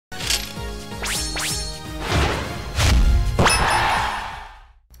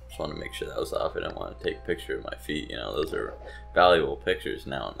wanted to make sure that was off. I didn't want to take a picture of my feet. You know, those are valuable pictures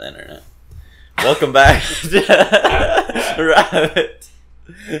now on the internet. Welcome back to Rabbids.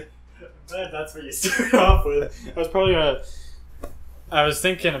 That's what you started off with. I was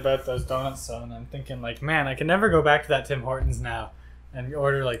thinking about those donuts, so, and I'm thinking, like, man, I can never go back to that Tim Hortons now and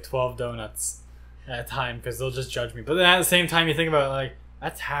order like 12 donuts at a time because they'll just judge me. But then at the same time, you think about it, like,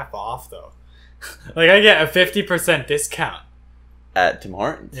 that's half off though. Like, I get a 50% discount At Tim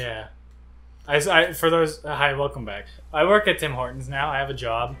Hortons? Yeah. For those, hi, welcome back. I work at Tim Hortons now. I have a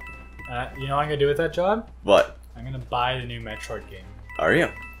job. You know what I'm going to do with that job? What? I'm going to buy the new Metroid game. Are you?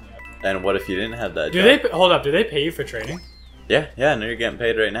 Yep. And what if you didn't have that job? Hold up, do they pay you for training? Yeah, no, you're getting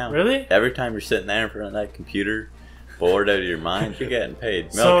paid right now. Really? Every time you're sitting there in front of that computer, bored out of your mind, you're getting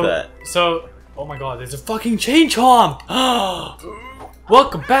paid. Milk that. So, oh my god, there's a fucking Chain Chomp!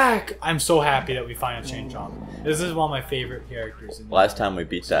 Welcome back! I'm so happy that we find a Chain Chomp. This is one of my favorite characters. Last time we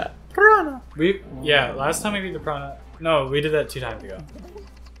beat that. Piranha! Last time we beat the Piranha. No, we did that 2 times ago.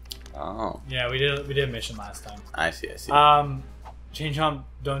 Oh. Yeah, we did a mission last time. I see. Chain Chomp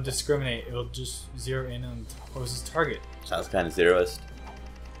don't discriminate. It'll just zero in on closest target. Sounds kind of zeroist.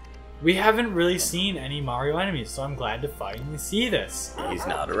 We haven't really seen any Mario enemies, so I'm glad to finally see this. He's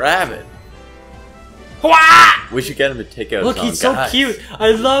not a rabbit. We should get him to take out Look, his own he's so guys. cute.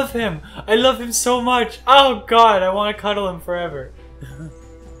 I love him. I love him so much. Oh god, I want to cuddle him forever.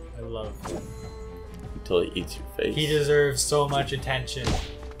 I love him. Until he eats your face. He deserves so much attention.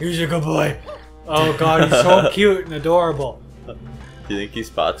 He's a good boy. Oh god, he's so cute and adorable. Do you think he's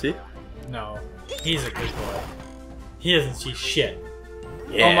spotsy? No, he's a good boy. He doesn't see shit.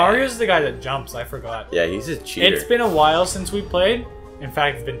 Yeah. Oh, Mario's the guy that jumps. I forgot. Yeah, he's a cheater. It's been a while since we played. In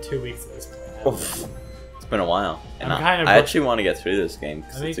fact, it's been 2 weeks at this point. It's been a while. And I actually want to get through this game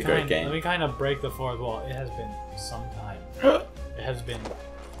because it's a great game. Let me kind of break the fourth wall. It has been some time. It has been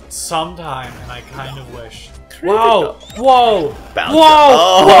some time, and I kind of wish. Whoa! Whoa! Bounce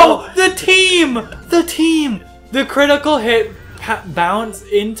Whoa! Whoa! The team! The team! The critical hit bounce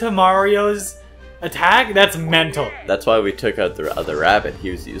into Mario's attack? That's mental. That's why we took out the other rabbit.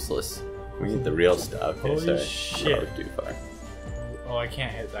 He was useless. We need the real stuff. Okay, Holy sorry. shit. That was too far. Oh, I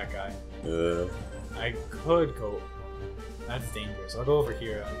can't hit that guy. I could go. That's dangerous. I'll go over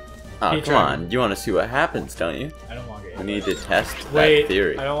here. Oh, come on. You want to see what happens, don't you? I don't want to get We need to test Wait, that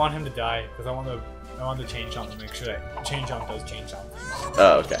theory. I don't want him to die because I want the Chain Chomp to make sure that Chain Chomp does Chain Chomp things.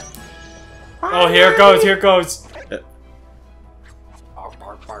 Oh, okay. Oh, here it goes. Here it goes.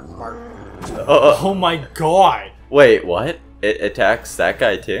 Oh my god. Wait, what? It attacks that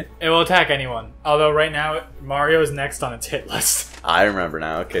guy too? It will attack anyone. Although right now, Mario is next on its hit list. I remember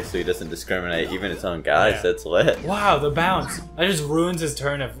now. Okay, so he doesn't discriminate even his own guys. Yeah. That's lit. Wow, the bounce. That just ruins his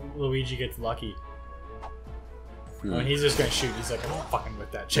turn if Luigi gets lucky. When he's just gonna shoot, he's like, I'm fucking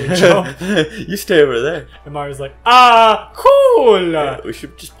with that Chain Chomp. You stay over there. And Mario's like, ah, cool! We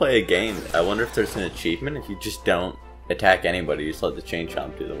should just play a game. I wonder if there's an achievement if you just don't attack anybody. You just let the Chain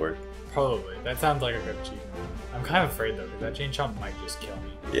Chomp do the work. Probably. That sounds like a good achievement. I'm kind of afraid though, because that Chain Chomp might just kill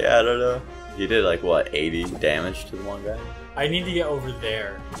me. Yeah, I don't know. He did like, what, 80 damage to the one guy? I need to get over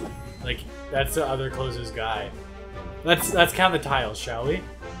there. Like, that's the other closest guy. Let's count the tiles, shall we?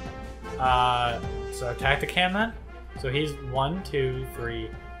 So attack the cam then? So he's 1, 2, 3,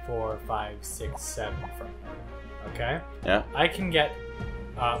 4, 5, 6, 7 from him. Okay? Yeah. I can get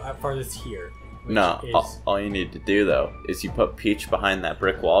farthest here. No, all you need to do though is you put Peach behind that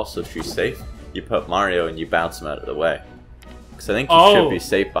brick wall so she's safe. You put Mario and you bounce him out of the way. Because I think you should be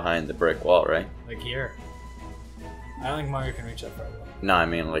safe behind the brick wall, right? Like here. I don't think Mario can reach that far. No, I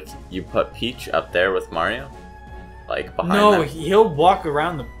mean like you put Peach up there with Mario, like behind. No, he'll walk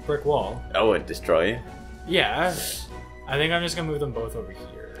around the brick wall. Oh, and destroy you. Yeah, I think I'm just gonna move them both over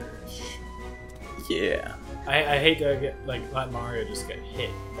here. Yeah. I hate to let Mario just get hit,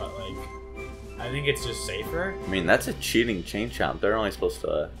 but like. I think it's just safer. I mean, that's a cheating Chain Chomp. They're only supposed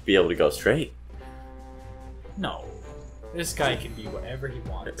to be able to go straight. No. This guy can be whatever he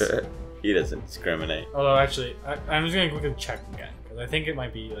wants. He doesn't discriminate. Although, actually, I'm just going to quickly check again. Because I think it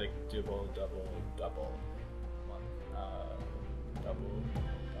might be like double.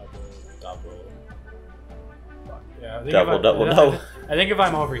 Yeah, I think double. I think if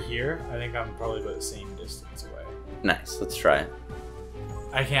I'm over here, I think I'm probably about the same distance away. Nice. Let's try it.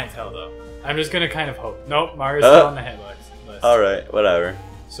 I can't tell, though. I'm just gonna kind of hope. Nope, Mario's still on the hit list. Alright, whatever.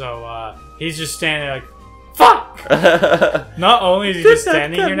 So, he's just standing like, fuck! Not only is he just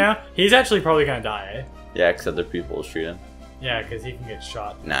standing here now, he's actually probably gonna die, eh? Yeah, because other people will shoot him. Yeah, because he can get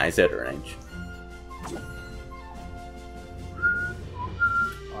shot. Nah, he's out of range.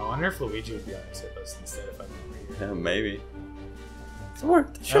 Oh, I wonder if Luigi would be on his hit list instead if I'm over here. Yeah, maybe. It's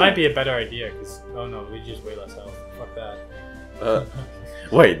worth the That shot. might be a better idea, because... Oh no, Luigi's way less health. Fuck that.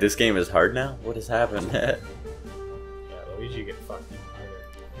 Wait, this game is hard now? What has happened? Yeah, Luigi get fucked even harder.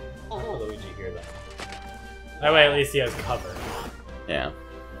 I'll put Luigi here then. That way at least he has cover. Yeah.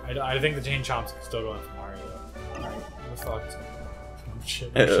 I think the chain chomp's still going for Mario though. Alright, we're fucked. Oh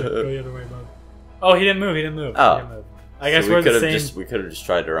shit, we should go the other way, bud. Oh, he didn't move, he didn't move. Oh. He didn't move. I guess So we're the same. we could have just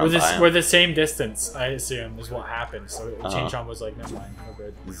tried to run by him. We're the same distance, I assume, is what happened. So Chain Chomp was like, never mind, we're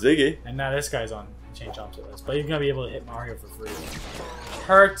good. Ziggy. And now this guy's on Chain Chomp's at this, but he's gonna be able to hit Mario for free.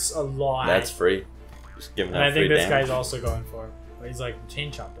 Hurts a lot. That's free. Just giving And out I think free this damage. guy's also going for it. But he's like,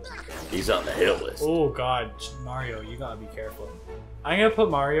 Chain Chomp doesn't care. He's on the hit list. Oh god, Mario, you gotta be careful. I'm gonna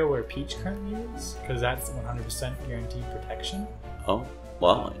put Mario where Peach currently is, because that's 100% guaranteed protection. Oh,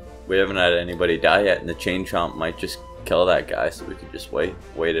 well, we haven't had anybody die yet, and the Chain Chomp might just kill that guy, so we could just wait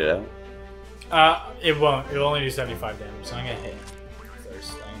it out. It won't. It'll only do 75 damage, so I'm gonna hit him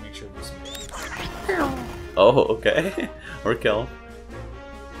first. I'm gonna make sure to do some damage. Oh, okay. We're killing.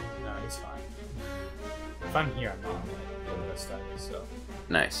 No, he's fine. If I'm here, I'm not the rest of it, so.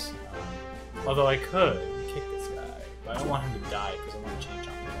 Nice. Although I could kick this guy, but I don't want him to die because I want to change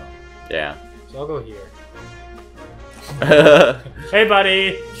on him. Yeah. So I'll go here. Hey,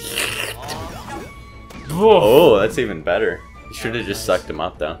 buddy! Oh, that's even better. You should have just sucked him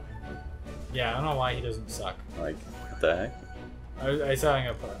up, though. Yeah, I don't know why he doesn't suck. Like, what the heck? I said I'm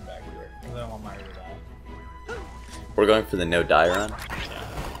gonna put him back here because I don't want Mario to die. We're going for the no die run.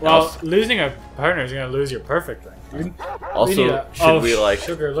 Well, losing a partner is gonna lose your perfect thing, dude. Also, should we like?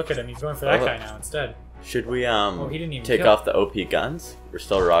 Sugar? Look at him. He's going for that guy now instead. Should we he didn't even take kill. off the OP guns? We're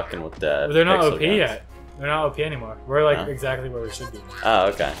still rocking with the. But they're not pixel OP guns. yet. They're not OP anymore. We're like Huh? exactly where we should be. Oh,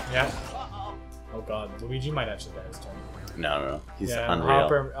 okay. Yeah. Oh god, Luigi might actually die this turn. No. He's Yeah,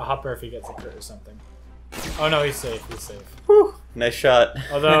 unreal. a hopper if he gets a crit or something. Oh no, he's safe. He's safe. Whew, nice shot.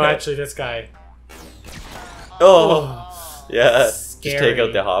 Although actually, this guy. Oh, yeah. Scary. Just take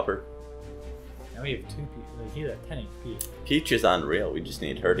out the hopper. Now we have 2 people. Like, he's at 10 HP. Peach is unreal. We just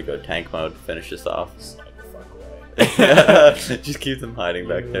need her to go tank mode to finish this off. Slide the fuck away. Just keep them hiding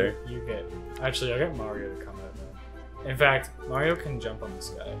back there. You get. Actually, I'll get Mario to come out now. In fact, Mario can jump on this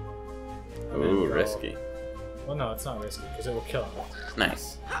guy. And then Ooh, go- risky. Well, no, it's not risky because it will kill him.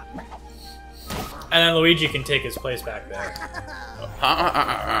 Nice. And then Luigi can take his place back there.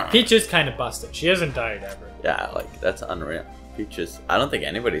 Peach is kind of busted. She hasn't died ever. Yeah, like, that's unreal. Peach is... I don't think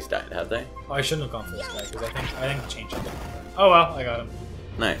anybody's died, have they? Oh, I shouldn't have gone for this guy because I think change him. Oh well, I got him.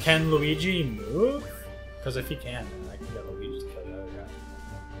 Nice. Can Luigi move? Because if he can, then I can get Luigi to kill the other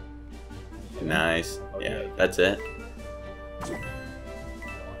guy. Nice. Oh, Yeah, yeah. that's it. I don't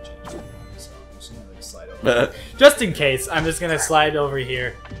want to change him, so I'm just gonna like, slide over. Just in case, I'm just gonna slide over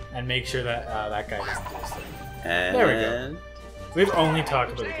here and make sure that that guy doesn't do his thing. And... There we go. We've only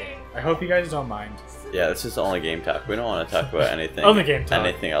talked about the game. I hope you guys don't mind. Yeah, this is only game talk. We don't want to talk about anything. Only game talk.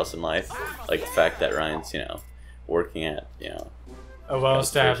 Anything else in life. Like the fact that Ryan's, working at, A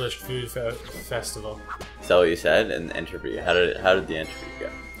well-established food festival. Is that what you said in the interview? How did the interview go?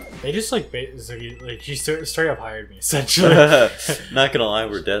 They just like he straight up hired me essentially. Not gonna lie,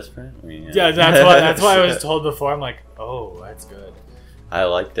 we're desperate. Yeah, that's what I was told before. I'm like, oh, that's good. I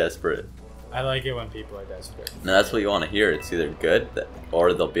like desperate. I like it when people are desperate. And that's what you want to hear. It's either good,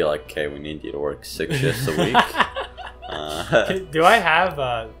 or they'll be like, okay, we need you to work 6 shifts a week. Do I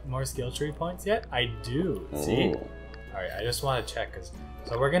have more skill tree points yet? I do. See? Ooh. Alright, I just want to check.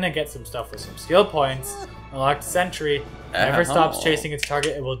 So we're going to get some stuff with some skill points. Unlocked Sentry. Never stops chasing its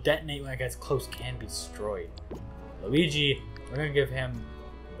target. It will detonate when it gets close. Can be destroyed. Luigi, we're going to give him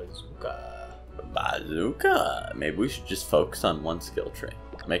Bazooka. Bazooka. Maybe we should just focus on one skill tree.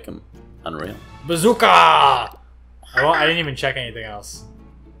 Make him unreal. Bazooka! I didn't even check anything else.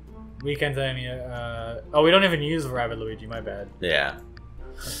 Weekends enemy. Oh, we don't even use Rabbid Luigi. My bad. Yeah.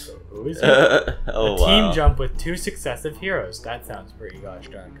 So who is he? A team Wow. jump with 2 successive heroes. That sounds pretty gosh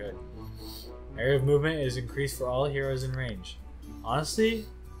darn good. Area of movement is increased for all heroes in range. Honestly,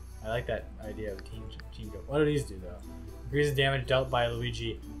 I like that idea of team jump. What do these do though? Increases damage dealt by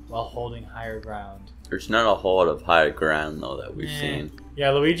Luigi while holding higher ground. There's not a whole lot of high ground though that we've seen.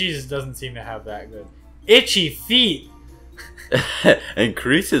 Yeah, Luigi's doesn't seem to have that good. Itchy feet.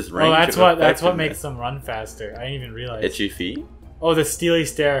 Increases range. Oh, of that's what effectiveness. makes them run faster. I didn't even realize. Itchy feet. Oh, the Steely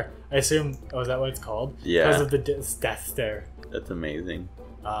Stare. I assume. Oh, is that what it's called? Yeah. Because of the Death Stare. That's amazing.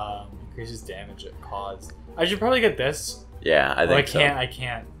 Increases damage it caused. I should probably get this. Yeah, I think Oh, I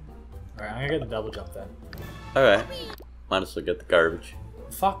can't. Alright, I'm gonna get the double jump then. so. Alright. Might as well get the garbage.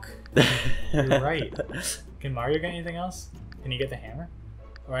 Fuck. You're right. Can Mario get anything else? Can he get the hammer?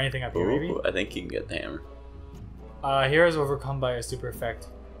 Or anything up here maybe? Ooh, I think you can get the hammer. Heroes overcome by a super effect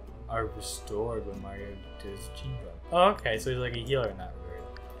are restored when Mario does Gene Bug. Oh, okay, so he's like a healer in that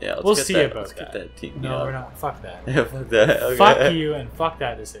regard. Yeah, we'll see that. about let's that. Get that team No, up. we're not. Fuck that. Yeah, fuck that. Okay. Fuck you and fuck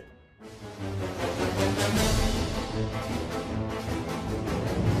that decision.